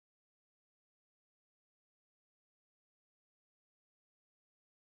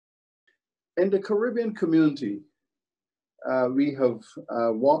In the Caribbean community, we have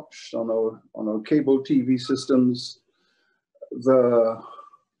watched on our cable TV systems the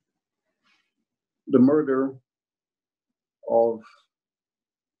murder of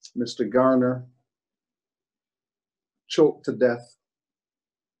Mr. Garner, choked to death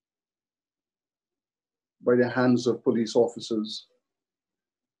by the hands of police officers.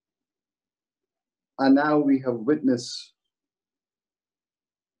 And now we have witnessed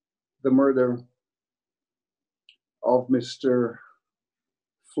the murder of Mr.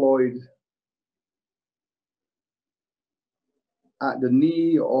 Floyd at the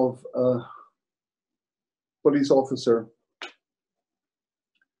knee of a police officer,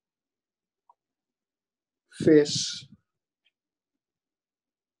 face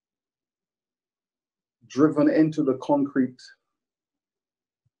driven into the concrete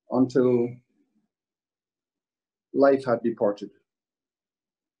until life had departed.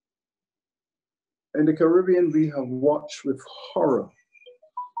 In the Caribbean, we have watched with horror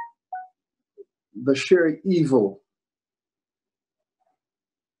the sheer evil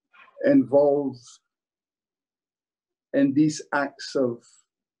involved in these acts of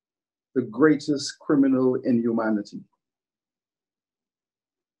the greatest criminal inhumanity.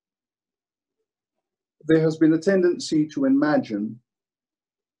 There has been a tendency to imagine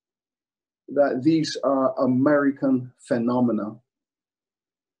that these are American phenomena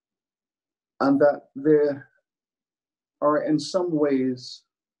and that they are in some ways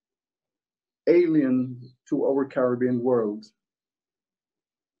alien to our Caribbean world.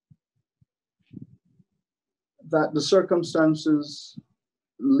 That the circumstances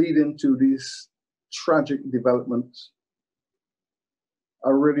leading to these tragic developments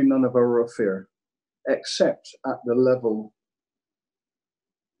are really none of our affair, except at the level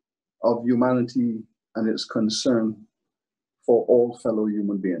of humanity and its concern for all fellow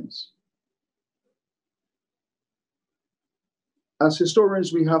human beings. As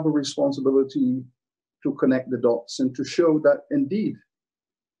historians, we have a responsibility to connect the dots and to show that indeed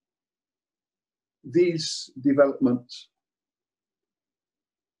these developments,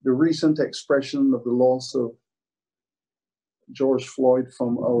 the recent expression of the loss of George Floyd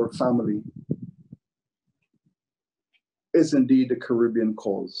from our family, is indeed a Caribbean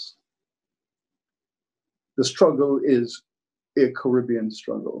cause. The struggle is a Caribbean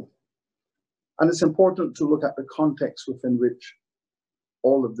struggle. And it's important to look at the context within which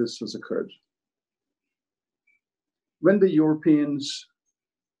all of this has occurred. When the Europeans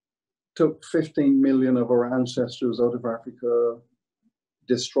took 15 million of our ancestors out of Africa,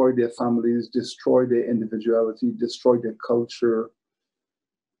 destroyed their families, destroyed their individuality, destroyed their culture,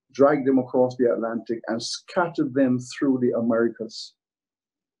 dragged them across the Atlantic and scattered them through the Americas,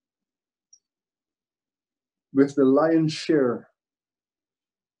 with the lion's share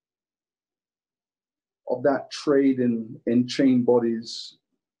of that trade in chain bodies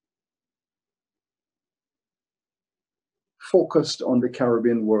focused on the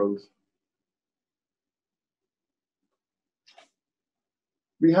Caribbean world.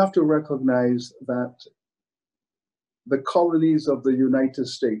 We have to recognize that the colonies of the United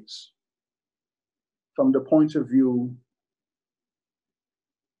States, from the point of view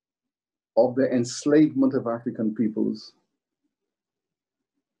of the enslavement of African peoples,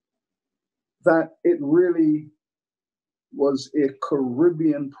 that it really was a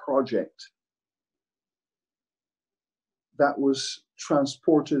Caribbean project that was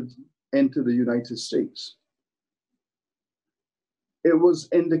transported into the United States. It was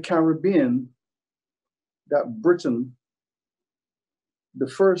in the Caribbean that Britain, the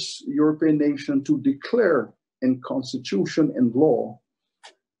first European nation to declare in constitution and law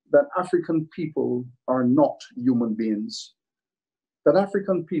that African people are not human beings, that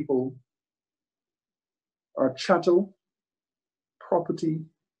African people are chattel, property,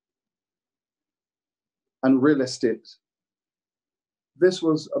 and real estate. This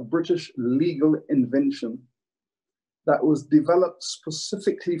was a British legal invention that was developed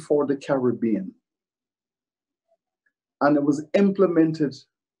specifically for the Caribbean. And it was implemented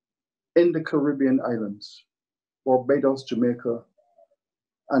in the Caribbean islands, Barbados, Jamaica,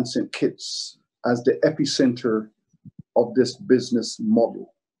 and St. Kitts as the epicenter of this business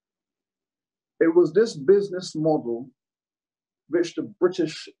model. It was this business model which the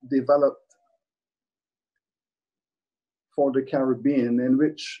British developed for the Caribbean, in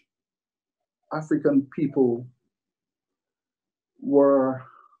which African people were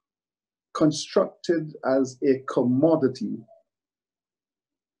constructed as a commodity.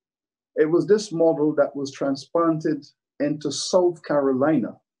 It was this model that was transplanted into South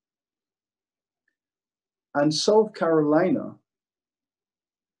Carolina. And South Carolina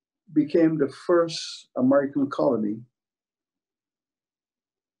became the first American colony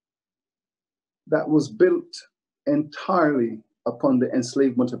that was built entirely upon the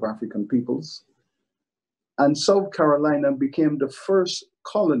enslavement of African peoples. And South Carolina became the first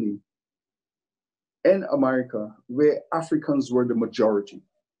colony in America where Africans were the majority.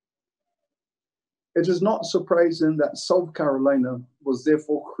 It is not surprising that South Carolina was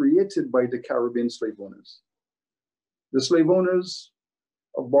therefore created by the Caribbean slave owners. The slave owners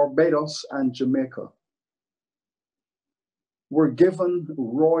of Barbados and Jamaica were given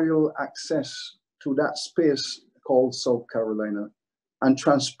royal access to that space called South Carolina and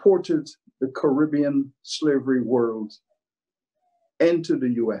transported the Caribbean slavery world into the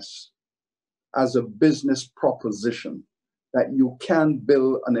US as a business proposition that you can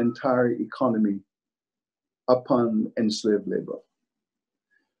build an entire economy upon enslaved labor.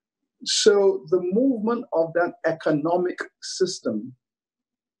 So the movement of that economic system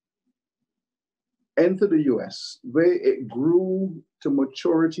into the US, where it grew to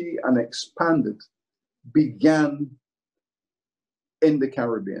maturity and expanded, began in the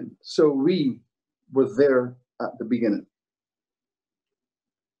Caribbean. So we were there at the beginning.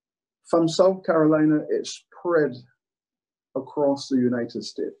 From South Carolina, it spread across the United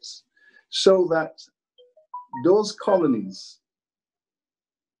States, so that those colonies,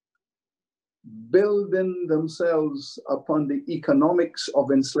 building themselves upon the economics of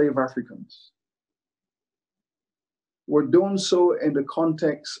enslaved Africans, were doing so in the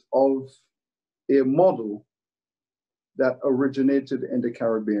context of a model that originated in the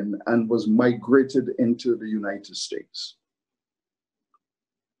Caribbean and was migrated into the United States.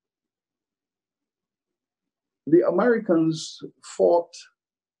 The Americans fought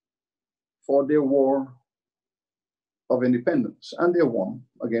for their war of independence, and they won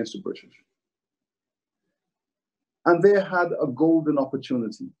against the British. And they had a golden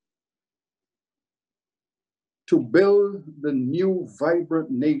opportunity to build the new vibrant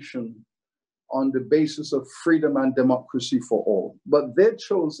nation on the basis of freedom and democracy for all. But they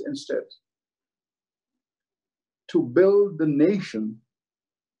chose instead to build the nation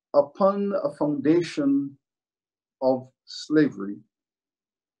upon a foundation of slavery,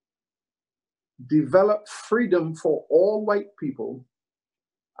 develop freedom for all white people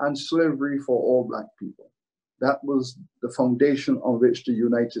and slavery for all Black people. That was the foundation on which the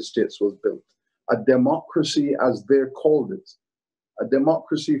United States was built. A democracy, as they called it, a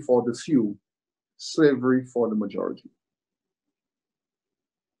democracy for the few, slavery for the majority.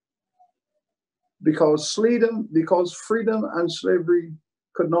 Because freedom and slavery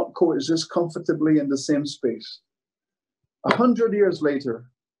could not coexist comfortably in the same space. 100 years later,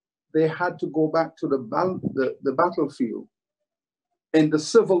 they had to go back to the battlefield in the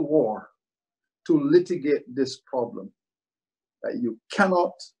Civil War to litigate this problem, that you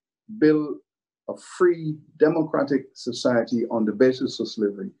cannot build a free democratic society on the basis of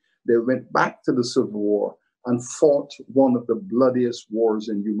slavery. They went back to the Civil War and fought one of the bloodiest wars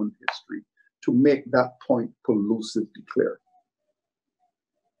in human history to make that point pellucidly clear.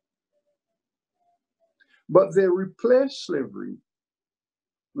 But they replaced slavery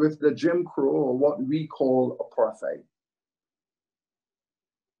with the Jim Crow, or what we call apartheid.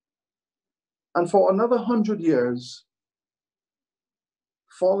 And for another 100 years,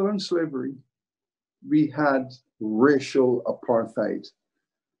 following slavery, we had racial apartheid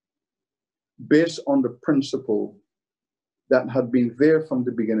based on the principle that had been there from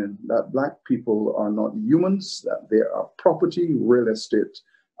the beginning, that Black people are not humans, that they are property, real estate,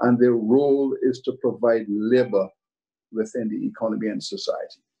 and their role is to provide labor within the economy and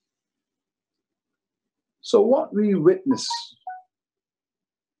society. So what we witness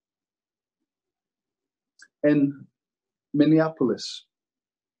in Minneapolis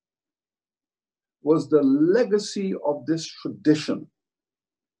was the legacy of this tradition.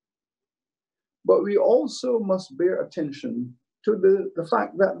 But we also must bear attention to the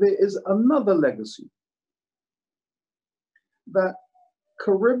fact that there is another legacy, that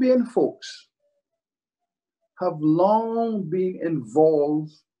Caribbean folks have long been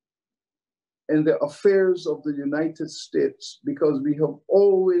involved in the affairs of the United States because we have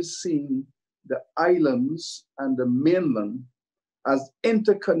always seen the islands and the mainland as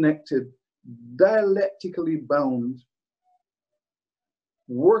interconnected, dialectically bound,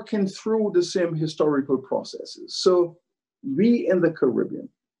 working through the same historical processes. So we in the Caribbean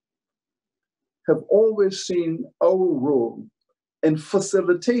have always seen our role in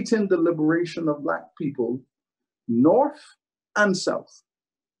facilitating the liberation of Black people, North and South.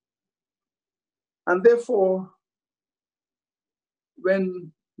 And therefore,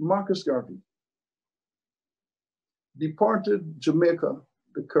 when Marcus Garvey departed Jamaica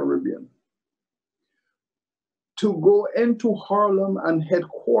the Caribbean, to go into Harlem and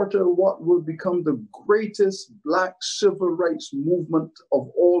headquarter what will become the greatest Black civil rights movement of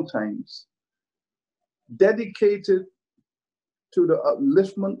all times, dedicated to the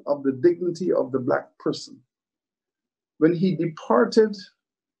upliftment of the dignity of the Black person. When he departed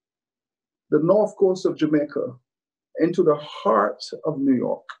the north coast of Jamaica into the heart of New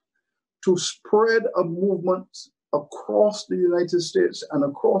York to spread a movement across the United States and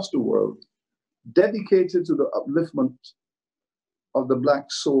across the world, dedicated to the upliftment of the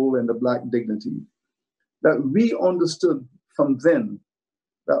Black soul and the Black dignity, that we understood from then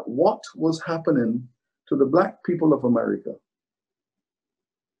that what was happening to the Black people of America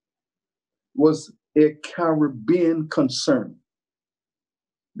was a Caribbean concern,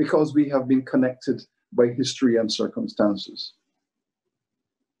 because we have been connected by history and circumstances.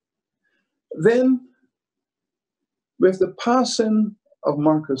 Then, with the passing of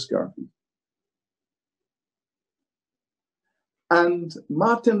Marcus Garvey and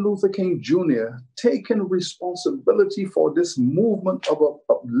Martin Luther King Jr. taking responsibility for this movement of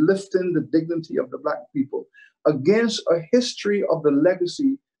uplifting the dignity of the Black people against a history of the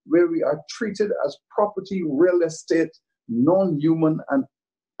legacy where we are treated as property, real estate, non-human, and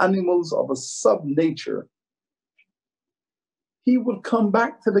animals of a sub-nature, he would come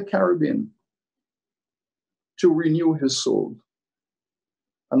back to the Caribbean to renew his soul.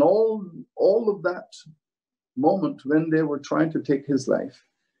 And all of that moment when they were trying to take his life,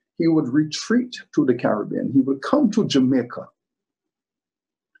 he would retreat to the Caribbean. He would come to Jamaica.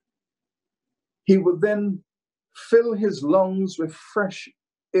 He would then fill his lungs with fresh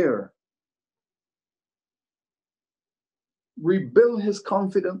air, rebuild his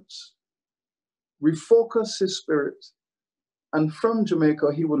confidence, refocus his spirit, and from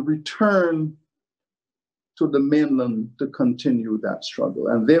Jamaica, he would return to the mainland to continue that struggle.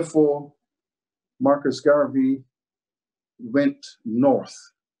 And therefore, Marcus Garvey went north.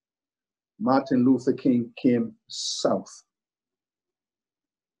 Martin Luther King came south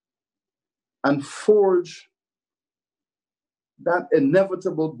and forged that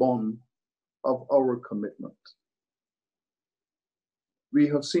inevitable bond of our commitment. We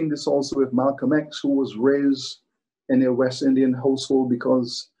have seen this also with Malcolm X, who was raised in a West Indian household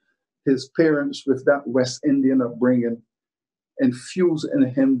because his parents, with that West Indian upbringing, infused in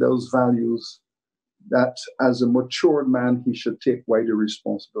him those values that as a matured man, he should take wider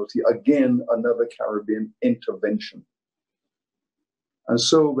responsibility. Again, another Caribbean intervention. And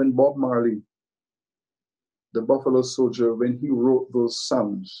so when Bob Marley, the Buffalo Soldier, when he wrote those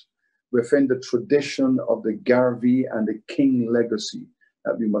songs within the tradition of the Garvey and the King legacy,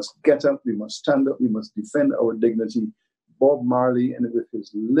 that we must get up, we must stand up, we must defend our dignity, Bob Marley, and with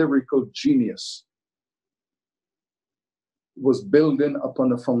his lyrical genius, was building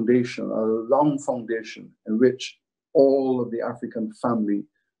upon a foundation, a long foundation, in which all of the African family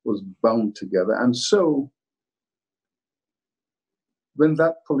was bound together. And so, when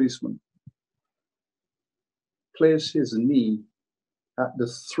that policeman placed his knee at the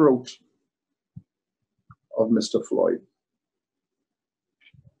throat of Mr. Floyd,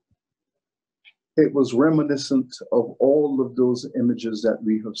 it was reminiscent of all of those images that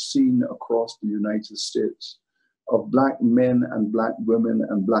we have seen across the United States of Black men and Black women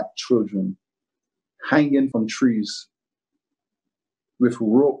and Black children hanging from trees with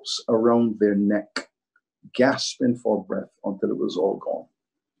ropes around their neck, gasping for breath until it was all gone.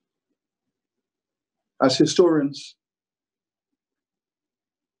 As historians,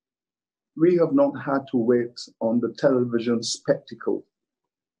 we have not had to wait on the television spectacle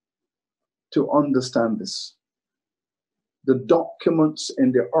to understand this. The documents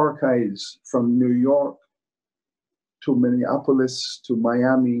in the archives from New York to Minneapolis to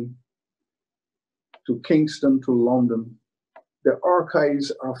Miami to Kingston to London, the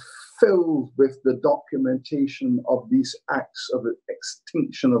archives are filled with the documentation of these acts of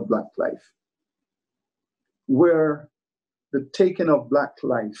extinction of Black life, where the taking of Black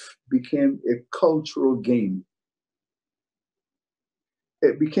life became a cultural game.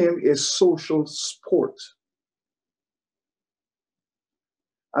 It became a social sport.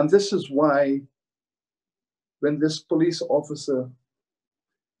 And this is why when this police officer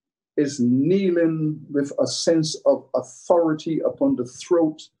is kneeling with a sense of authority upon the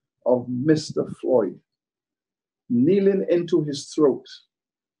throat of Mr. Floyd, kneeling into his throat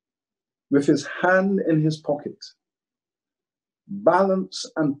with his hand in his pocket,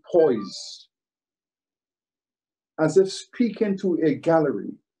 balanced and poised, as if speaking to a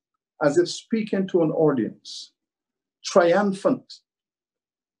gallery, as if speaking to an audience, triumphant,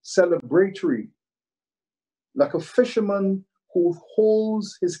 celebratory, like a fisherman who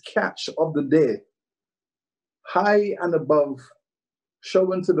holds his catch of the day high and above,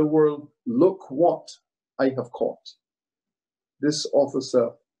 showing to the world, look what I have caught. This officer,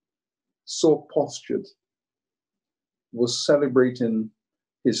 so postured, was celebrating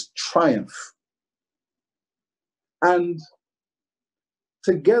his triumph. And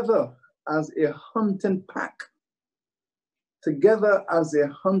together as a hunting pack,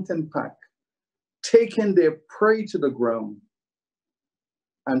 taking their prey to the ground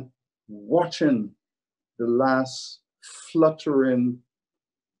and watching the last fluttering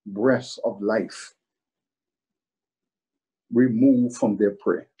breaths of life removed from their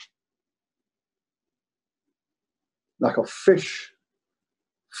prey. Like a fish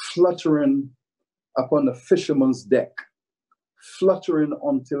fluttering upon a fisherman's deck, fluttering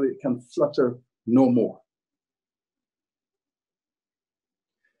until it can flutter no more.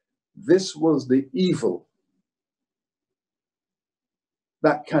 This was the evil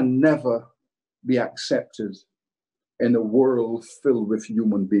that can never be accepted in a world filled with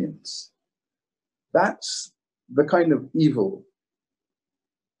human beings. That's the kind of evil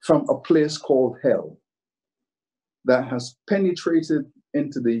from a place called hell that has penetrated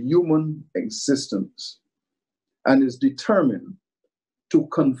into the human existence and is determined to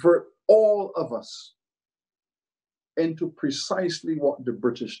convert all of us into precisely what the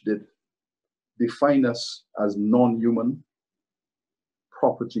British did, define us as non-human,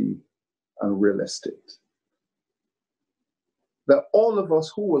 property, and real estate. That all of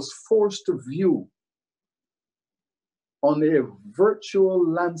us who was forced to view on a virtual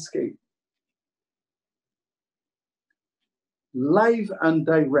landscape, live and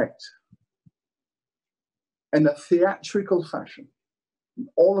direct, in a theatrical fashion,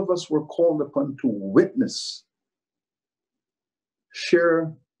 all of us were called upon to witness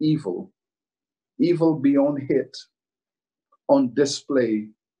sheer evil, evil beyond hate, on display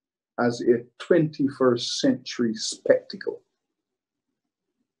as a 21st century spectacle.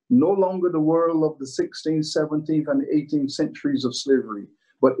 No longer the world of the 16th, 17th, and 18th centuries of slavery,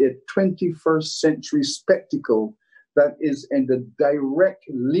 but a 21st century spectacle that is in the direct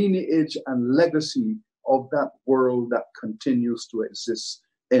lineage and legacy of that world that continues to exist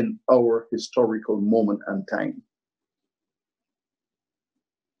in our historical moment and time.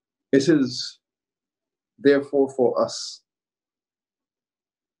 It is therefore for us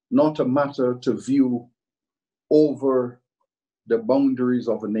not a matter to view over the boundaries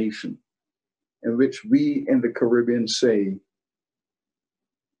of a nation, in which we in the Caribbean say,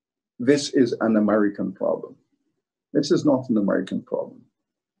 this is an American problem. This is not an American problem.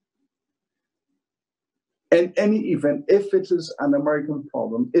 In any event, if it is an American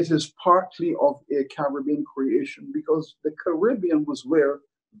problem, it is partly of a Caribbean creation, because the Caribbean was where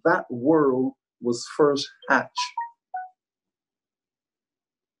that world was first hatched.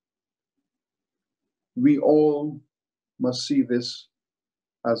 We all must see this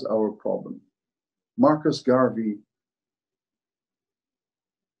as our problem. Marcus Garvey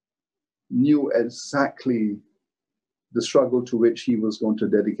knew exactly the struggle to which he was going to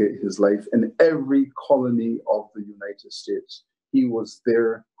dedicate his life. In every colony of the United States, he was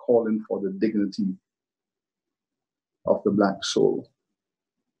there calling for the dignity of the Black soul.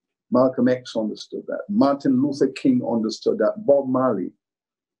 Malcolm X understood that. Martin Luther King understood that. Bob Marley.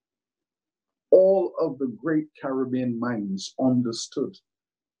 All of the great Caribbean minds understood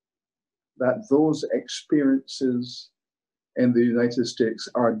that those experiences in the United States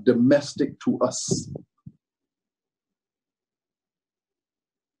are domestic to us.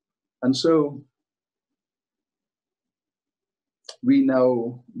 And so we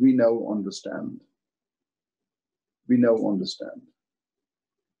now understand. We now understand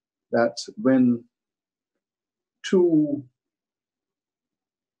that when two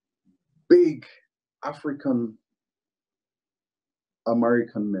big African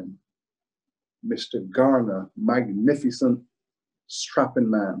American men, Mr. Garner, magnificent, strapping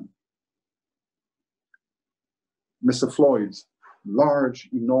man, Mr. Floyd, large,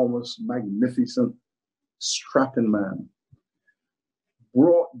 enormous, magnificent, strapping man,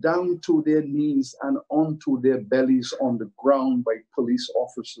 brought down to their knees and onto their bellies on the ground by police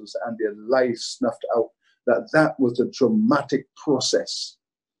officers and their lives snuffed out, that was a dramatic process.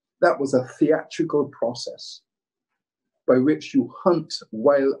 That was a theatrical process by which you hunt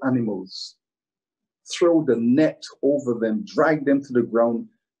wild animals, throw the net over them, drag them to the ground,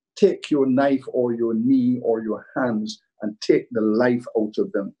 take your knife or your knee or your hands and take the life out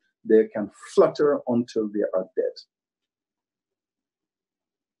of them. They can flutter until they are dead.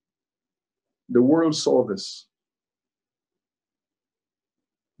 The world saw this.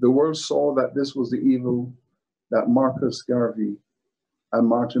 The world saw that this was the evil that Marcus Garvey and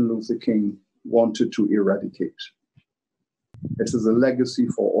Martin Luther King wanted to eradicate. It is a legacy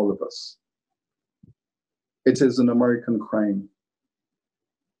for all of us. It is an American crime.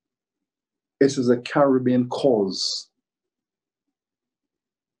 It is a Caribbean cause.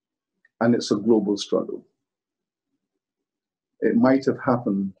 And it's a global struggle. It might have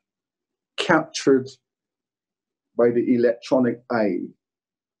happened, captured by the electronic eye.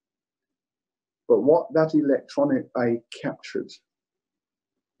 But what that electronic eye captured,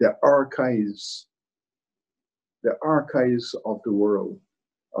 the archives of the world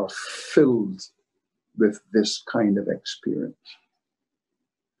are filled with this kind of experience.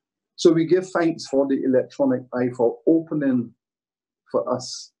 So we give thanks for the electronic eye for opening for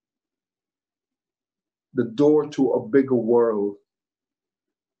us the door to a bigger world.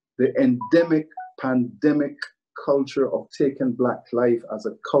 The endemic, pandemic culture of taking Black life as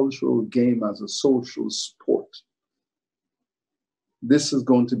a cultural game, as a social sport. This is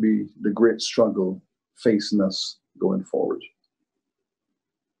going to be the great struggle facing us going forward.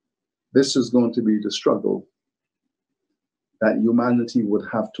 This is going to be the struggle that humanity would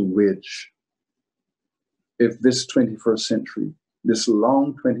have to wage if this 21st century, this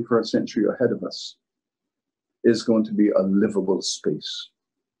long 21st century ahead of us, is going to be a livable space,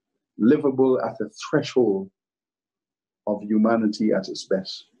 livable at the threshold of humanity at its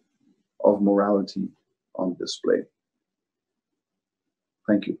best, of morality on display.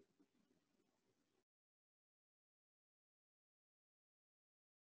 Thank you.